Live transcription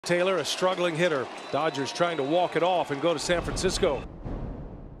Taylor, a struggling hitter. Dodgers trying to walk it off and go to San Francisco.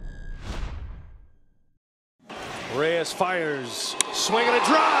 Reyes fires, swing and a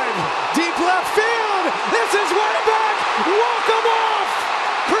drive, deep left field. This is way back. Walk him off.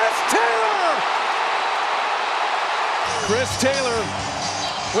 Chris Taylor. Chris Taylor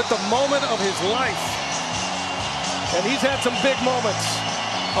with the moment of his life, and he's had some big moments.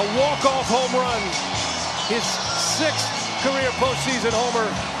 A walk-off home run, his 6th career postseason homer,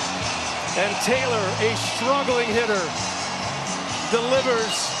 and Taylor, a struggling hitter,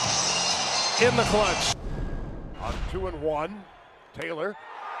 delivers in the clutch. On 2-1, Taylor,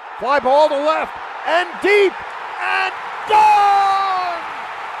 fly ball to left and deep and gone!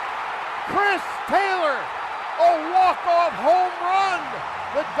 Chris Taylor, a walk-off home run.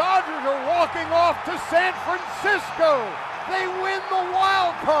 The Dodgers are walking off to San Francisco. They win the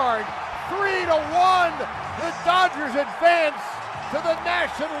wild card, 3-1. The Dodgers advance to the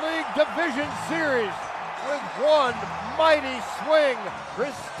National League Division Series with one mighty swing.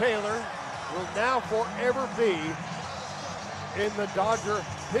 Chris Taylor will now forever be in the Dodger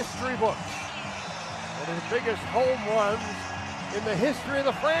history books. One of the biggest home runs in the history of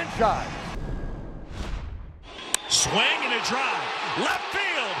the franchise. Swing and a drive, left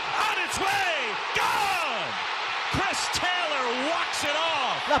field, on its way, gone! Chris Taylor walks it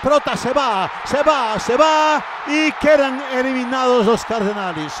off. La pelota se va y quedan eliminados los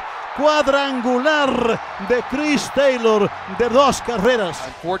Cardenales. Cuadrangular de Chris Taylor de 2 carreras.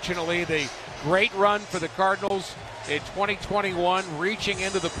 Unfortunately, the great run for the Cardinals in 2021, reaching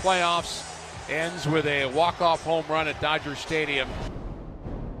into the playoffs, ends with a walk-off home run at Dodger Stadium.